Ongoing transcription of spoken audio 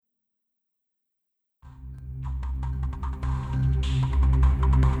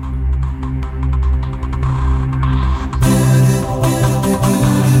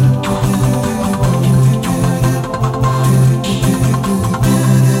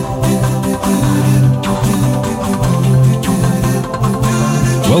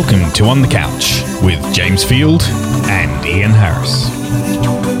Welcome to On The Couch with James Field and Ian Harris.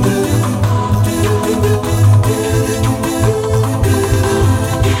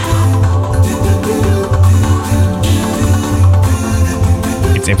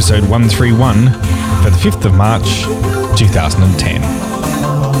 It's episode 131 for the 5th of March, 2010.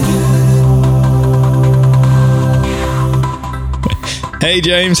 Hey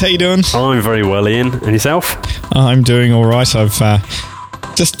James, how you doing? I'm very well, Ian. And yourself? I'm doing all right. I've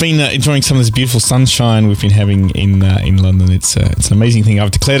just been enjoying some of this beautiful sunshine we've been having in London. It's an amazing thing. I've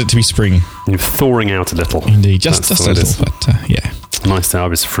declared it to be spring. You're thawing out a little. Indeed, just a little, but yeah. Nice day. I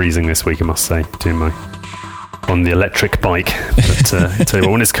was freezing this week, I must say, on the electric bike. But I tell you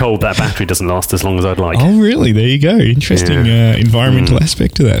what, when it's cold, that battery doesn't last as long as I'd like. Oh, really? There you go. Interesting environmental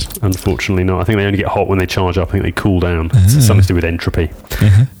aspect to that. Unfortunately not. I think they only get hot when they charge up. I think they cool down. It's something to do with entropy.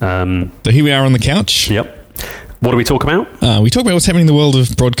 So here we are on the couch. Yep. What do we talk about? We talk about what's happening in the world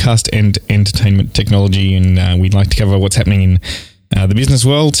of broadcast and entertainment technology, and we'd like to cover what's happening in the business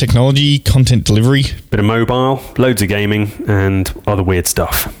world, technology, content delivery. Bit of mobile, loads of gaming, and other weird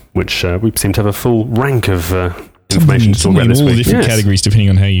stuff, which we seem to have a full rank of information to talk about this all week. The different categories,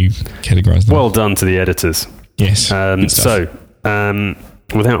 depending on how you categorise them. Well done to the editors. Yes.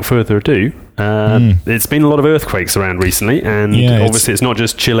 Without further ado, it's been a lot of earthquakes around recently, and obviously it's not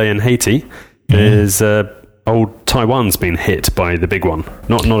just Chile and Haiti. There's old Taiwan's been hit by the big one.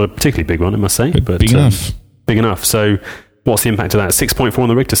 Not a particularly big one, I must say, but big enough. Big enough. So, what's the impact of that? 6.4 on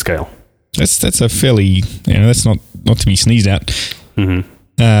the Richter scale. That's a fairly, that's not to be sneezed at. Mm-hmm.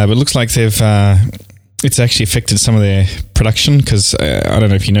 But it looks like it's actually affected some of their production because I don't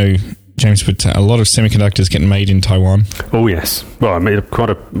know if you know, James, but a lot of semiconductors getting made in Taiwan. Oh yes, well, I made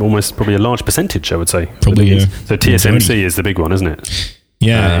almost probably a large percentage, I would say. Probably. So TSMC is the big one, isn't it?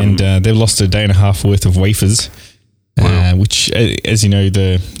 Yeah, and they've lost a day and a half worth of wafers, which, as you know,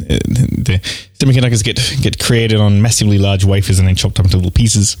 the semiconductors get created on massively large wafers and then chopped up into little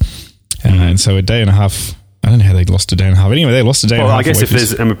pieces. And so a day and a half. I don't know how they lost a day and a half. Anyway, they lost a day and a half. I guess if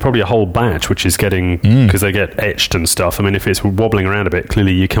there's probably a whole batch which is getting, because they get etched and stuff. I mean, if it's wobbling around a bit,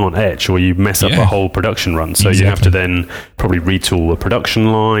 clearly you can't etch or you mess up a whole production run. So you have to then probably retool the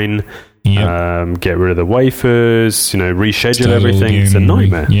production line, get rid of the wafers, reschedule everything. It's a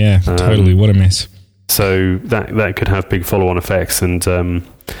nightmare. Yeah, totally. What a mess. So that could have big follow-on effects, and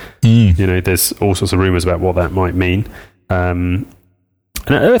there's all sorts of rumours about what that might mean.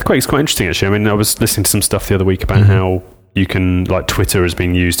 And an earthquake's quite interesting, actually. I mean, I was listening to some stuff the other week about how you can, like, Twitter has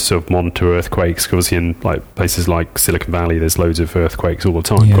been used to sort of monitor earthquakes, because in places like Silicon Valley, there's loads of earthquakes all the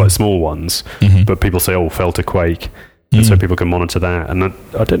time, quite small ones. But people say, felt a quake, and so people can monitor that. And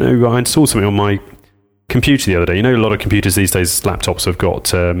I don't know, I installed something on my computer the other day. A lot of computers these days, laptops have got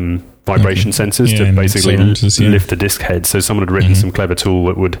vibration sensors to basically lift the disk head. So someone had written some clever tool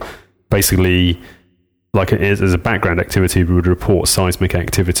that would basically, like it is as a background activity, would report seismic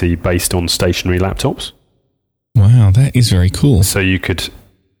activity based on stationary laptops. Wow, that is very cool. So you could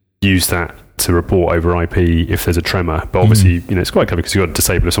use that to report over IP if there's a tremor. But obviously, it's quite clever because you've got to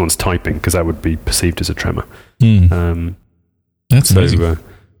disable if someone's typing, because that would be perceived as a tremor. That's amazing. But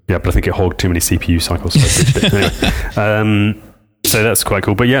I think it hogged too many CPU cycles. So I ditched it. Anyway, so that's quite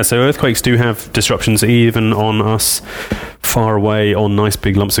cool. But yeah, so earthquakes do have disruptions even on us far away on nice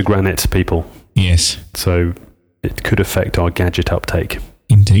big lumps of granite, people. Yes. So it could affect our gadget uptake.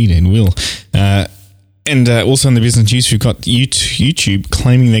 Indeed, it will. And also in the business news, we've got YouTube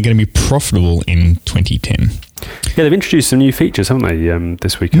claiming they're going to be profitable in 2010. Yeah, they've introduced some new features, haven't they,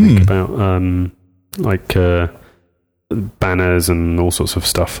 this week, I think, about banners and all sorts of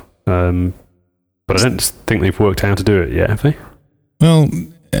stuff. But I don't think they've worked out how to do it yet, have they? Well,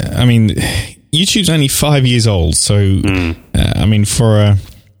 I mean, YouTube's only 5 years old, so, I mean, for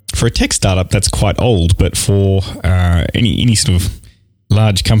a tech startup, that's quite old, but for any sort of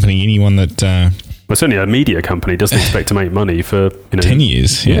large company, anyone that... well, certainly a media company doesn't expect to make money for 10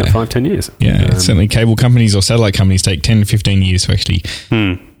 years. Yeah, 5-10 years. Yeah, certainly cable companies or satellite companies take 10 to 15 years to actually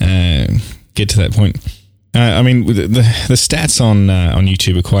get to that point. I mean, the stats on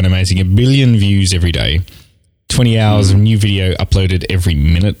YouTube are quite amazing. 1 billion views every day, 20 hours of new video uploaded every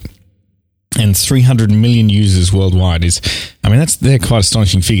minute, and 300 million users worldwide they're quite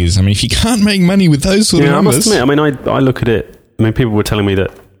astonishing figures. I mean, if you can't make money with those sort of numbers... I must admit, I look at it, people were telling me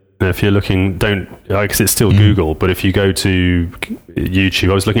that if you're looking, because it's still Google, but if you go to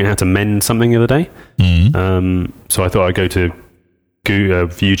YouTube, I was looking at how to mend something the other day. So I thought I'd go to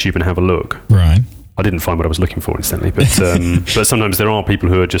YouTube and have a look. Right. I didn't find what I was looking for, incidentally, but but sometimes there are people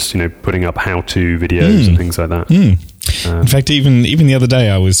who are just putting up how-to videos and things like that. In fact, even the other day,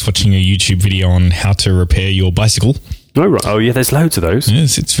 I was watching a YouTube video on how to repair your bicycle. Oh, right. Oh, yeah, there's loads of those.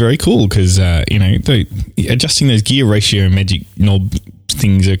 Yes, it's very cool because, adjusting those gear ratio magic knob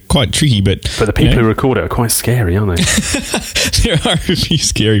things are quite tricky, but the people who record it are quite scary, aren't they? There are a few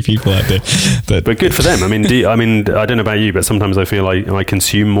scary people out there. But good for them. I mean, I don't know about you, but sometimes I feel like I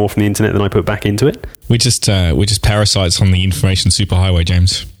consume more from the internet than I put back into it. We're just parasites on the information superhighway,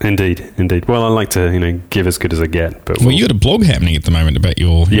 James. Indeed. Well, I like to give as good as I get. But you got a blog happening at the moment about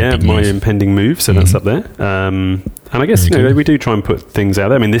your big my move. impending move. So that's up there. And I guess we do try and put things out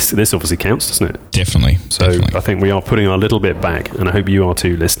there. I mean, this obviously counts, doesn't it? Definitely. I think we are putting our little bit back, and I hope you are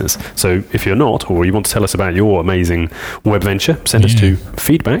too, listeners. So if you're not, or you want to tell us about your amazing web venture, send us to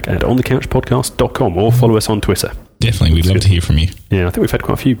feedback@onthecouchpodcast.com or follow us on Twitter. Definitely, we'd love to hear from you. Yeah, I think we've had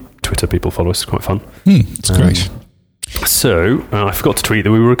quite a few Twitter people follow us. It's quite fun. It's great. So, I forgot to tweet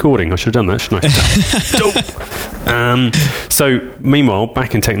that we were recording. I should have done that, shouldn't I? So, meanwhile,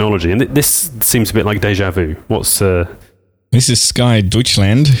 back in technology, and this seems a bit like deja vu. This is Sky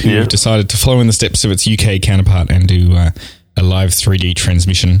Deutschland, who have decided to follow in the steps of its UK counterpart and do a live 3D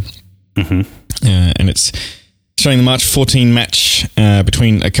transmission. Mm-hmm. And it's showing the March 14 match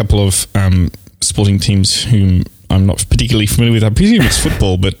between a couple of sporting teams whom I'm not particularly familiar with. I presume it's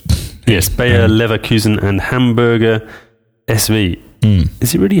football, but... Yes, Bayer Leverkusen and Hamburger SV.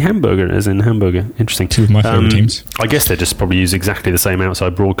 Is it really Hamburger as in hamburger? Interesting. Two of my favourite teams. I guess they just probably use exactly the same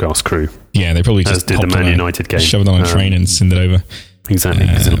outside broadcast crew. Yeah, they probably just did the Man United game. Shove it on a train and send it over. Exactly,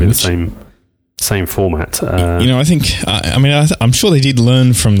 because it'll be the same format. I think... I'm sure they did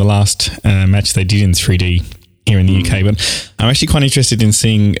learn from the last match they did in 3D here in the UK, but I'm actually quite interested in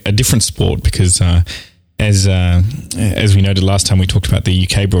seeing a different sport because... As we noted last time we talked about the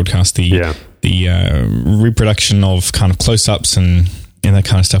UK broadcast, the reproduction of kind of close-ups and that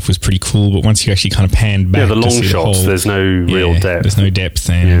kind of stuff was pretty cool. But once you actually kind of panned back, the long shots, there's no real depth. There's no depth,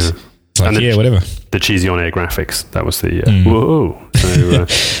 and it's like, whatever. The cheesy on-air graphics, that was the whoa. So,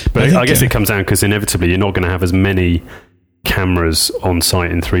 but I guess it comes down because inevitably you're not going to have as many cameras on site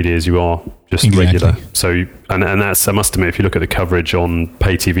in 3D as you are just regular. So, and that's, I must admit, if you look at the coverage on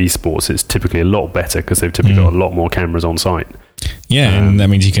pay TV sports, it's typically a lot better because they've typically got a lot more cameras on site. Yeah, and that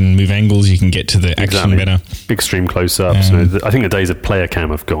means you can move angles, you can get to the action better. Extreme close-ups. I think the days of player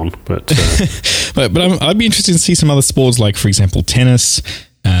cam have gone, but but I'd be interested to see some other sports, like for example tennis,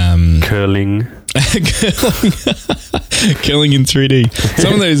 curling. Curling in 3D.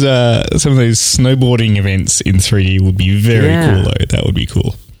 Some of those snowboarding events in 3D would be very cool, though. That would be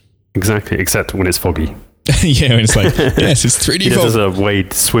cool. Exactly, except when it's foggy. Yeah, when it's like, yes, it's 3D fog. There's a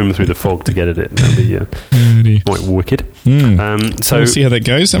wade swim through the fog to get at it. That'd be quite wicked. So we'll see how that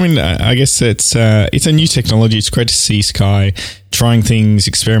goes. I mean, I guess it's a new technology. It's great to see Sky trying things,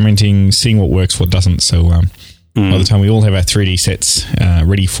 experimenting, seeing what works, what doesn't. So by the time we all have our 3D sets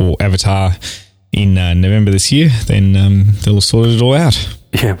ready for Avatar in November this year, then they'll have sorted it all out.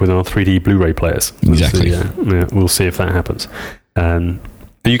 Yeah, with our 3D Blu-ray players. Exactly. We'll see if that happens.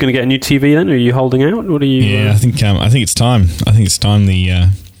 Are you going to get a new TV then? Or are you holding out? What are you? Yeah, I think it's time. I think it's time.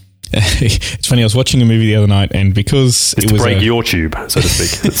 It's funny. I was watching a movie the other night, and because it was break your tube, so to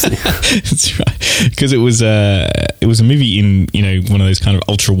speak. That's right. Because it was a movie in one of those kind of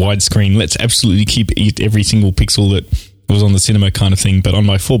ultra widescreen. Let's absolutely keep every single pixel that was on the cinema kind of thing. But on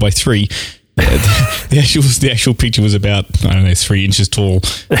my 4:3. The actual picture was about 3 inches tall,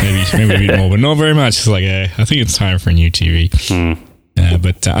 maybe a bit more, but not very much. It's like I think it's time for a new TV.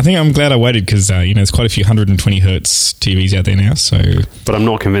 But I think I'm glad I waited because there's quite a few 120 hertz TVs out there now. So, but I'm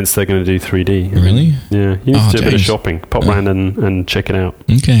not convinced they're going to do 3D. Really? Yeah, you need to do a bit of shopping. Pop round and check it out.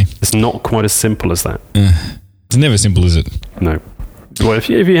 Okay, it's not quite as simple as that. It's never simple, is it? No. Well, if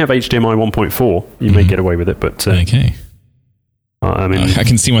you have HDMI 1.4, you may get away with it. But okay. I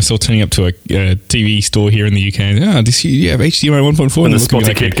can see myself turning up to a TV store here in the UK and you have HDMI 1.4 and the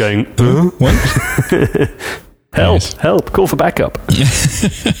spotty kid going, what? Help, call for backup. Yeah.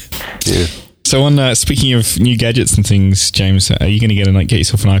 So speaking of new gadgets and things, James, are you going to get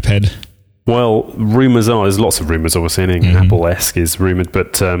yourself an iPad? Well, rumours are, there's lots of rumours obviously, anything Apple-esque is rumoured,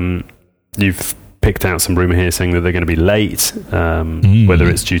 but you've picked out some rumour here saying that they're going to be late, whether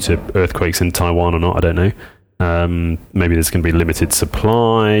it's due to earthquakes in Taiwan or not, I don't know. Maybe there's going to be limited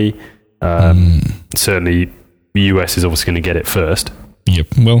supply. Certainly, the US is obviously going to get it first. Yep.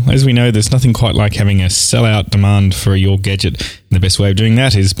 Well, as we know, there's nothing quite like having a sell-out demand for your gadget. And the best way of doing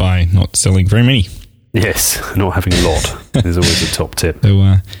that is by not selling very many. Yes, not having a lot is always a top tip.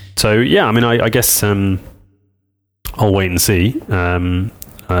 So yeah, I mean, I guess I'll wait and see. But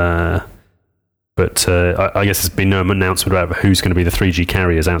I guess there's been no announcement about who's going to be the 3G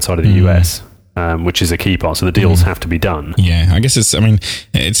carriers outside of the US. which is a key part. So the deals have to be done. Yeah, I guess it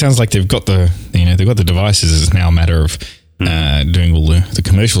sounds like they've got the devices. It's now a matter of doing all the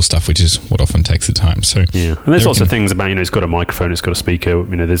commercial stuff, which is what often takes the time. So yeah, and there's lots of things about, it's got a microphone, it's got a speaker.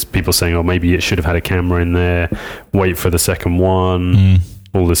 There's people saying, oh, maybe it should have had a camera in there. Wait for the second one.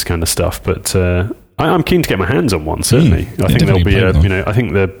 All this kind of stuff. But I'm keen to get my hands on one. Certainly, I think there'll be I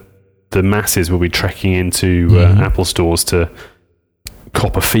think the masses will be trekking into Apple stores to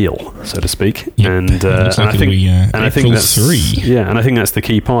cop a feel, so to speak. Yep. And I think that's 3. Yeah, and I think that's the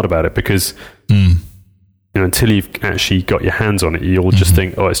key part about it, because until you've actually got your hands on it, you'll just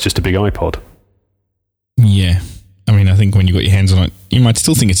think, oh, it's just a big iPod. Yeah. I think when you got your hands on it, you might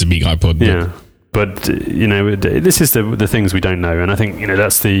still think it's a big iPod. But this is the things we don't know, and I think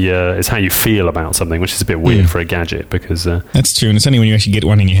that's it's how you feel about something, which is a bit weird for a gadget, because that's true. And it's only when you actually get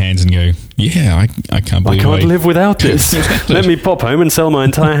one in your hands and go, yeah, I can't believe I can't live without this. Let me pop home and sell my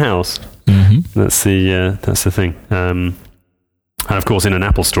entire house. That's the thing. And of course, in an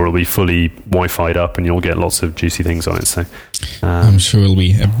Apple store, it'll be fully Wi-Fi'd up, and you'll get lots of juicy things on it. So I'm sure it'll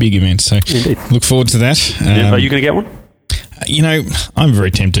be a big event. So indeed. Look forward to that. Are you going to get one? I'm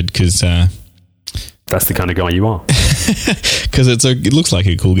very tempted, because that's the kind of guy you are. Because it looks like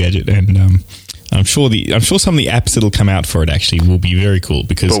a cool gadget, and I'm sure some of the apps that'll come out for it actually will be very cool.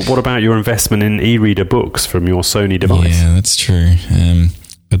 But what about your investment in e-reader books from your Sony device? Yeah, that's true.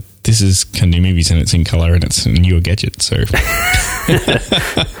 But this can do movies, and it's in color, and it's a newer gadget. So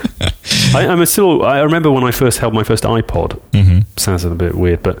I remember when I first held my first iPod. Sounds a bit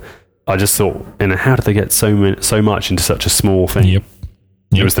weird, but I just thought, how did they get so much into such a small thing? Yep.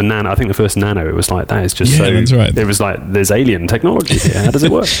 It was the Nano. I think the first Nano. It was like, that is just so. That's right. It was like, there's alien technology here. How does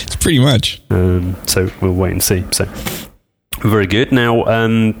it work? It's pretty much. So we'll wait and see. So very good.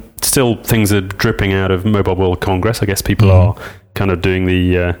 Now, still things are dripping out of Mobile World Congress. I guess people are kind of doing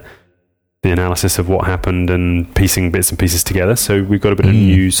the analysis of what happened and piecing bits and pieces together. So we've got a bit of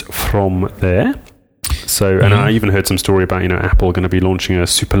news from there. So, and I even heard some story about Apple going to be launching a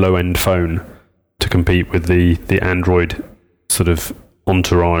super low end phone to compete with the Android sort of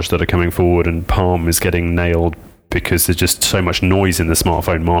entourage that are coming forward, and Palm is getting nailed because there's just so much noise in the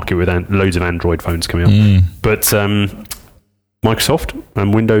smartphone market with loads of Android phones coming up. But Microsoft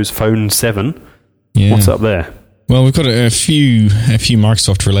and Windows Phone 7, what's up there? Well, we've got a few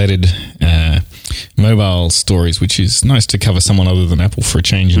Microsoft related mobile stories, which is nice to cover someone other than Apple for a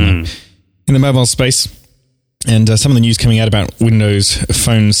change in the mobile space. And some of the news coming out about Windows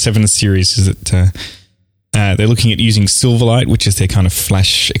Phone 7 series is that they're looking at using Silverlight, which is their kind of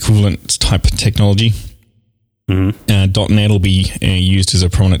Flash equivalent type technology. .NET will be used as a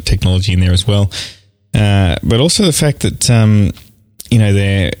prominent technology in there as well. But also the fact that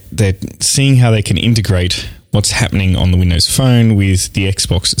they're seeing how they can integrate what's happening on the Windows Phone with the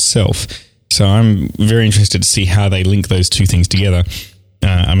Xbox itself. So I'm very interested to see how they link those two things together.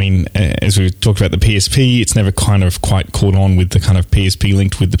 As we've talked about the PSP, it's never kind of quite caught on with the kind of PSP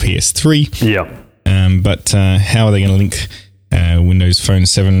linked with the PS3. Yeah. But how are they going to link Windows Phone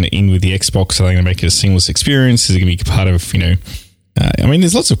 7 in with the Xbox? Are they going to make it a seamless experience? Is it going to be part of,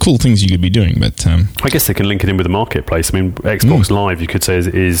 there's lots of cool things you could be doing, but... I guess they can link it in with the marketplace. Xbox Live, you could say,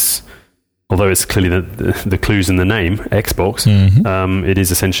 is although it's clearly the clues in the name, Xbox, it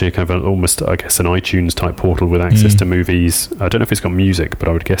is essentially a kind of almost, I guess, an iTunes type portal with access to movies. I don't know if it's got music, but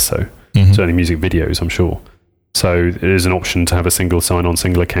I would guess so. Certainly music videos, I'm sure. So it is an option to have a single sign-on,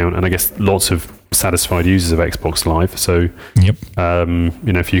 single account, and I guess lots of satisfied users of Xbox Live. So,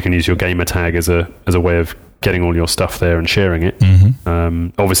 if you can use your gamer tag as a way of getting all your stuff there and sharing it,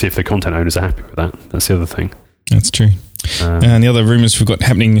 obviously if the content owners are happy with that, that's the other thing. That's true. And the other rumours we've got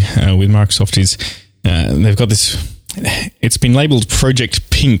happening with Microsoft is they've got this, it's been labelled Project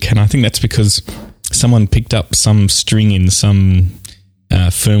Pink, and I think that's because someone picked up some string in some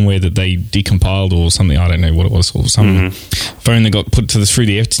firmware that they decompiled or something. I don't know what it was, or some phone that got put through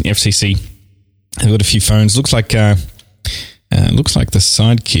the FCC. They've got a few phones. Looks like the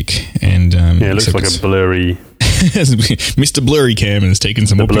Sidekick, and it looks like a blurry Mr. Blurry Cam has taken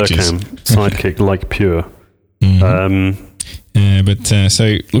some more pictures. Sidekick like pure. So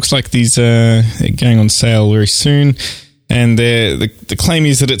it looks like these are going on sale very soon, and the claim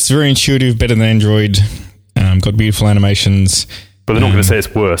is that it's very intuitive, better than Android, got beautiful animations. But they're not going to say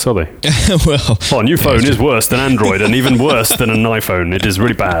it's worse, are they? A new phone is worse than Android, and even worse than an iPhone. It is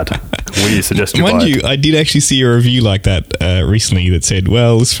really bad. We suggest you buy it. Mind you, I did actually see a review like that recently that said,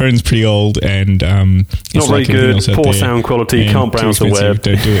 well, this phone's pretty old and it's not very good, poor sound quality, can't browse the web.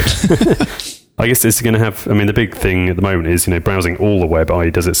 Don't do it. I guess it's going to have... the big thing at the moment is, browsing all the web,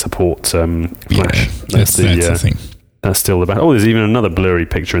 i.e. does it support Flash? That's the thing. That's still the best. Oh, there's even another blurry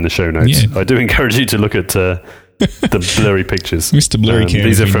picture in the show notes. Yeah. I do encourage you to look at the blurry pictures. Mr. Blurry Cam.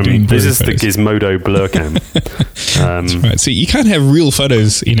 This is the Gizmodo Blur Cam. That's right. So you can't have real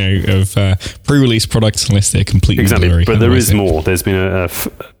photos, of pre-release products unless they're completely blurry. But there is more. There's been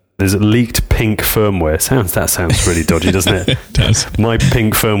there's leaked pink firmware. That sounds really dodgy, doesn't it? It does. My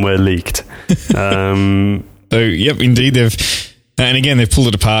pink firmware leaked. So, yep, indeed, and again, they've pulled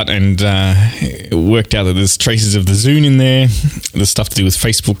it apart and worked out that there's traces of the Zune in there. There's stuff to do with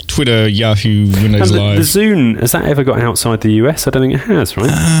Facebook, Twitter, Yahoo, Windows Live. The Zune, has that ever got outside the US? I don't think it has,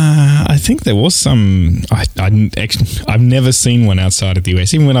 right? I think there was some. I've never seen one outside of the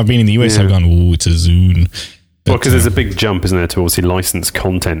US. Even when I've been in the US, I've gone, oh, it's a Zune. Well, because there's a big jump, isn't there, to obviously license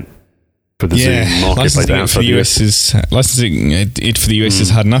content for the Zune marketplace outside the US. Licensing it for the US is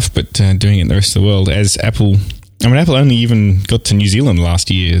hard enough, but doing it in the rest of the world, as Apple... Apple only even got to New Zealand last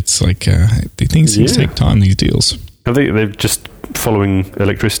year. It's like things seem to take time, these deals. I think they're just following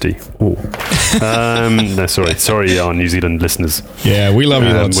electricity. Oh, no, sorry, our New Zealand listeners. Yeah, we love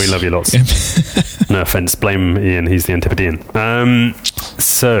you lots. We love you lots. No offense, blame Ian. He's the Antipodean.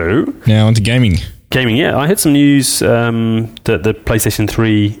 So now on to gaming. Yeah, I had some news that the PlayStation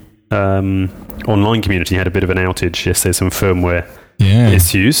 3 online community had a bit of an outage yesterday. Some firmware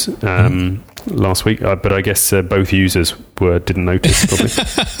issues. Last week, but I guess both users didn't notice probably.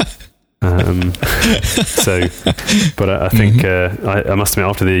 But I think I must admit,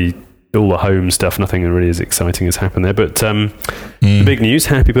 after all the home stuff, nothing really as exciting has happened there. But the big news,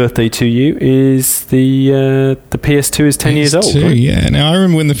 happy birthday to you, is the PS2 is 10 years old. Right? Yeah. Now I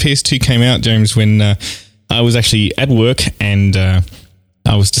remember when the PS2 came out, James, when I was actually at work and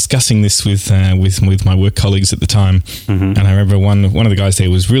I was discussing this with my work colleagues at the time, and I remember one of the guys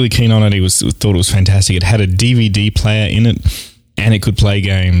there was really keen on it. He thought it was fantastic. It had a DVD player in it, and it could play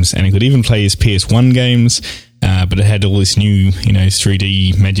games, and it could even play his PS1 games. But it had all this new,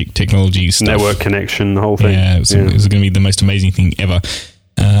 3D magic technology stuff, network connection, the whole thing. Yeah, it was going to be the most amazing thing ever.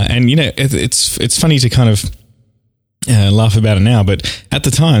 And it's funny to kind of laugh about it now, but at the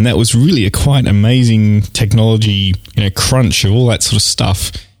time that was really a quite amazing technology, crunch of all that sort of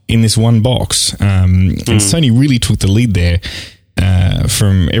stuff in this one box. And Sony really took the lead there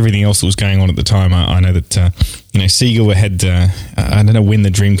from everything else that was going on at the time. I know that Sega had I don't know when the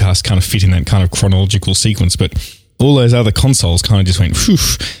Dreamcast kind of fit in that kind of chronological sequence, but all those other consoles kind of just went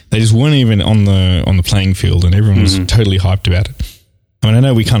whoosh. They just weren't even on the playing field, and everyone was totally hyped about it. I mean, I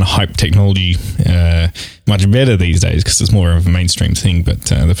know we kind of hype technology much better these days because it's more of a mainstream thing, but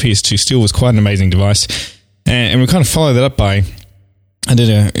the PS2 still was quite an amazing device. And we kind of followed that up by, I did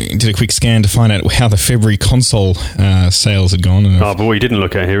a quick scan to find out how the February console sales had gone. But what you didn't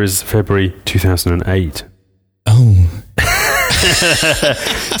look at here is February 2008. Oh.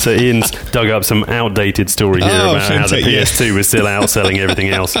 So Ian's dug up some outdated story here about how the PS2 was still outselling everything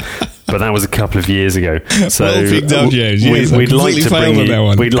else. But that was a couple of years ago. So well picked up, James. Yes, we'd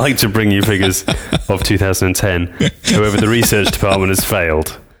like to bring you figures of 2010. However, the research department has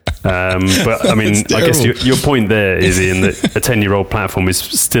failed. But I mean, I guess your point there is, Ian, that a 10-year-old platform is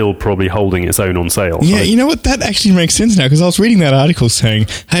still probably holding its own on sale. Yeah, right? You know what? That actually makes sense now, because I was reading that article saying,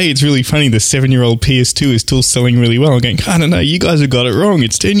 hey, it's really funny, the 7-year-old PS2 is still selling really well. I'm going, I don't know, you guys have got it wrong.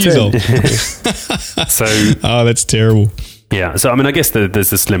 It's 10 years old. Oh, that's terrible. Yeah, so I mean, I guess there's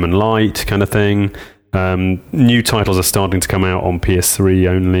the slim and light kind of thing. New titles are starting to come out on PS3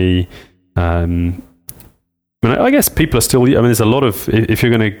 only. I mean, I guess people are still... I mean, there's a lot of... If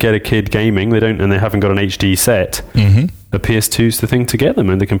you're going to get a kid gaming, they haven't got an HD set, the PS2's the thing to get them,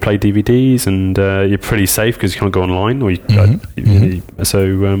 and they can play DVDs, and you're pretty safe because you can't go online, or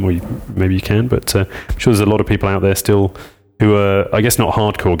maybe you can, but I'm sure there's a lot of people out there still who are, I guess, not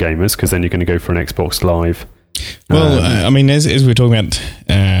hardcore gamers, because then you're going to go for an Xbox Live. Well, I mean, as we were talking about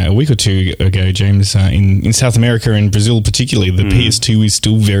a week or two ago, James, in South America and Brazil particularly, the PS2 is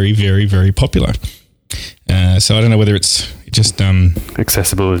still very, very, very popular. So I don't know whether it's just...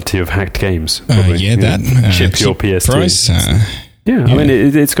 accessibility of hacked games. Ship your PS2. Price. I mean,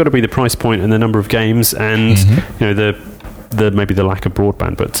 it's got to be the price point and the number of games and, the maybe the lack of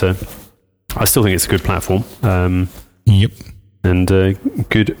broadband, but I still think it's a good platform. Yep. And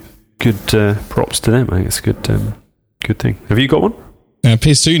good props to them. I think it's a good thing. Have you got one?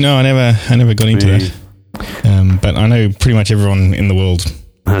 PS2? No, I never got into that. But I know pretty much everyone in the world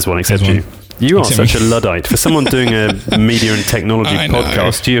has one except you. You are such a Luddite. For someone doing a media and technology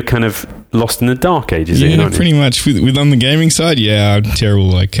podcast, you're kind of lost in the dark ages. Yeah, pretty much. With on the gaming side, I'm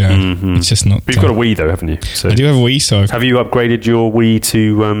terrible. It's just not... But you've got a Wii, though, haven't you? So I do have a Wii, so... Have you upgraded your Wii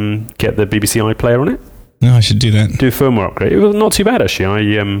to get the BBC iPlayer on it? No, I should do that. Do a firmware upgrade. It was not too bad,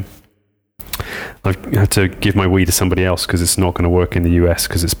 actually. I've had to give my Wii to somebody else because it's not going to work in the US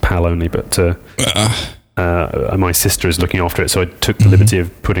because it's PAL only. But my sister is looking after it, so I took the liberty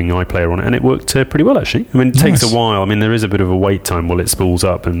of putting iPlayer on it, and it worked pretty well, actually. I mean, it takes a while. I mean, there is a bit of a wait time while it spools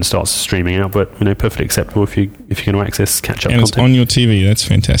up and starts streaming out, but perfectly acceptable if you're going to access catch-up content. And it's on your TV. That's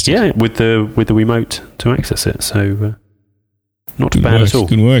fantastic. Yeah, with the Wiimote to access it. So not too bad at all.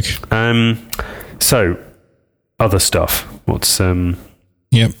 Good work. So other stuff. What's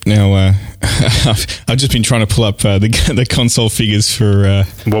Yep. Now, I've just been trying to pull up the console figures for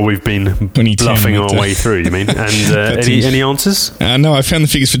what we've been bluffing our way through. You mean? And any answers? No, I found the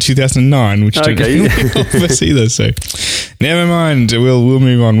figures for 2009, which don't help us either. So, never mind. We'll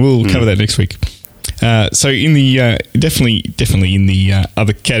move on. We'll cover that next week. So, in the definitely in the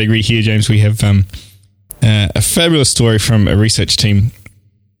other category here, James, we have a fabulous story from a research team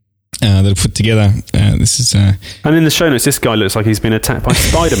that are put together. This is, and in the show notes, this guy looks like he's been attacked by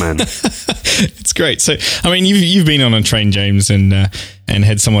Spider-Man. It's great. So, I mean, you've been on a train, James, and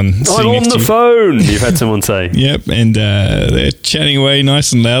had someone. I'm on the phone. You've had someone say. Yep, and they're chatting away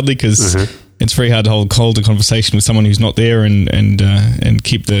nice and loudly because it's very hard to hold a conversation with someone who's not there and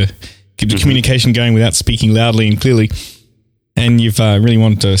keep the communication going without speaking loudly and clearly. And you've really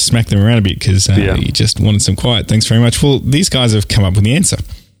wanted to smack them around a bit because you just wanted some quiet. Thanks very much. Well, these guys have come up with the answer.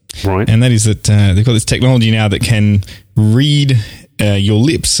 Right. And that is that they've got this technology now that can read your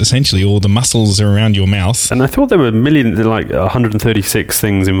lips, essentially, or the muscles around your mouth. And I thought there were 136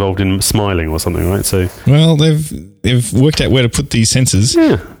 things involved in smiling or something, right? So, well, they've worked out where to put these sensors,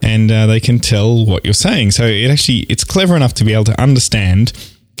 and they can tell what you're saying. So it's clever enough to be able to understand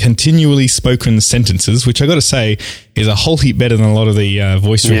continually spoken sentences, which I got to say is a whole heap better than a lot of the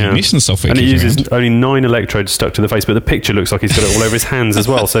voice recognition software. And it uses only 9 electrodes stuck to the face, but the picture looks like he's got it all over his hands as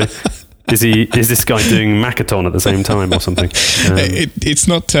well. So is this guy doing Makaton at the same time or something? It's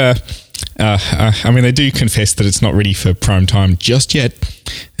not. I mean, they do confess that it's not ready for prime time just yet.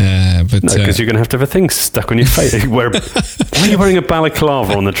 But no, because you're going to have a thing stuck on your face. Why are you wearing a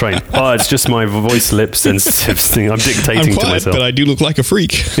balaclava on the train? Oh, it's just my voice lip sensitive thing. I'm dictating to myself. But I do look like a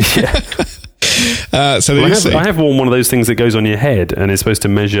freak. Yeah. I have worn one of those things that goes on your head and is supposed to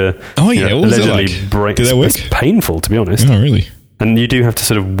measure. Oh yeah, allegedly break. Do that work? It's painful, to be honest. Oh really? And you do have to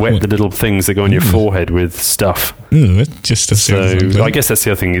sort of wet the little things that go on your forehead with stuff. That just I guess that's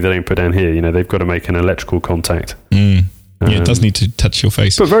the other thing they don't put down here. They've got to make an electrical contact. It does need to touch your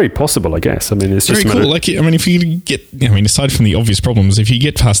face. But very possible, I guess. I mean, it's very just cool. If you get, aside from the obvious problems, if you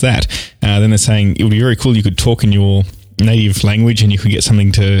get past that, then they're saying it would be very cool. You could talk in your native language, and you could get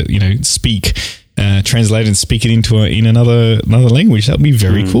something to, speak, translate and speak it in another language. That would be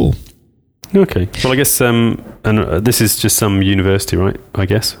very cool. Okay. Well, I guess, and this is just some university, right? I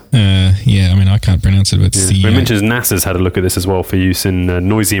guess. I can't pronounce it, but it's it mentions NASA's had a look at this as well for use in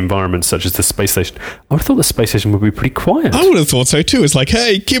noisy environments such as the space station. I would have thought the space station would be pretty quiet. I would have thought so too. It's like,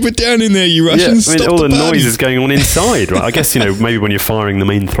 hey, keep it down in there, you Russians. Yeah, all the noise is going on inside, right? I guess, maybe when you're firing the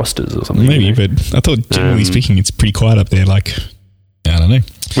main thrusters or something. Maybe, but I thought generally speaking, it's pretty quiet up there. Like, I don't know.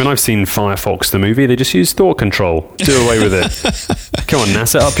 When I've seen Firefox the movie, they just use thought control. Do away with it. Come on,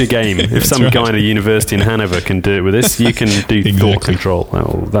 NASA, up your game. If some guy at a university in Hanover can do it with this, you can do thought control.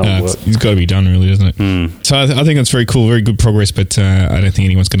 That'll work. It's got to be done, really, doesn't it? So I think that's very cool, very good progress, but I don't think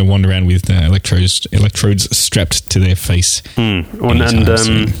anyone's going to wander around with electrodes strapped to their face.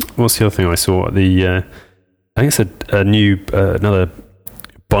 What's the other thing I saw? I think it's another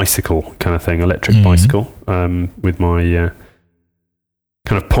bicycle kind of thing, electric bicycle, with my...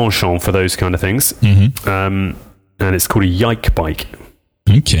 kind of penchant for those kind of things. And it's called a Yike bike.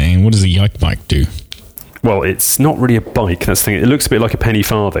 Okay, and what does a Yike bike do? Well, it's not really a bike. That's the thing. It looks a bit like a penny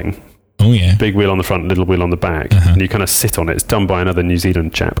farthing. Oh, yeah. Big wheel on the front, little wheel on the back. And you kind of sit on it. It's done by another New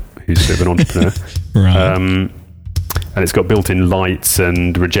Zealand chap who's a bit of an entrepreneur. Right. And it's got built-in lights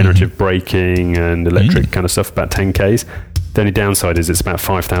and regenerative braking and electric kind of stuff, about 10Ks. The only downside is it's about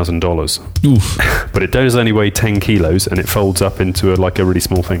 $5,000. Oof. But it does only weigh 10 kilos and it folds up into a really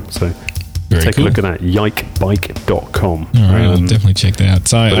small thing. So take a look at that, yikebike.com. All right, I'll definitely check that out.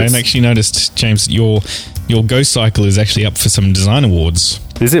 So I actually noticed, James, your Go Cycle is actually up for some design awards.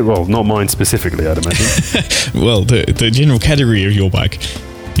 Is it? Well, not mine specifically, I'd imagine. Well, the general category of your bike.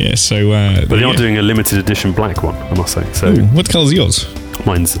 Yeah, so... but you're not doing a limited edition black one, I must say. So what colour's yours?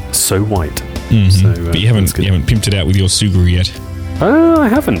 Mine's so white. So, but you haven't pimped it out with your Subaru yet. I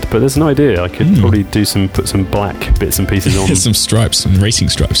haven't, but there's an idea. I could probably put some black bits and pieces on. Some stripes, some racing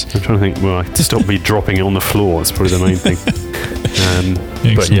stripes. I'm trying to think. Well, to stop me dropping it on the floor. That's probably the main thing.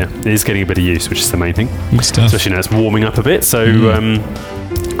 But yeah, it is getting a bit of use, which is the main thing. Good stuff. Especially now it's warming up a bit. So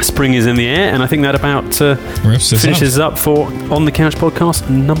spring is in the air, and I think that about finishes up for On the Couch podcast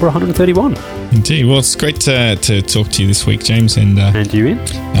number 131. Indeed. Well, it's great to talk to you this week, James, and you, Ian.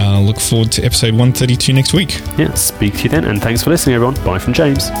 I'll look forward to episode 132 next week. Yeah, speak to you then, and thanks for listening, everyone. Bye from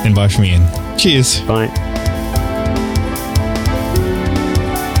James. And bye from Ian. Cheers. Bye.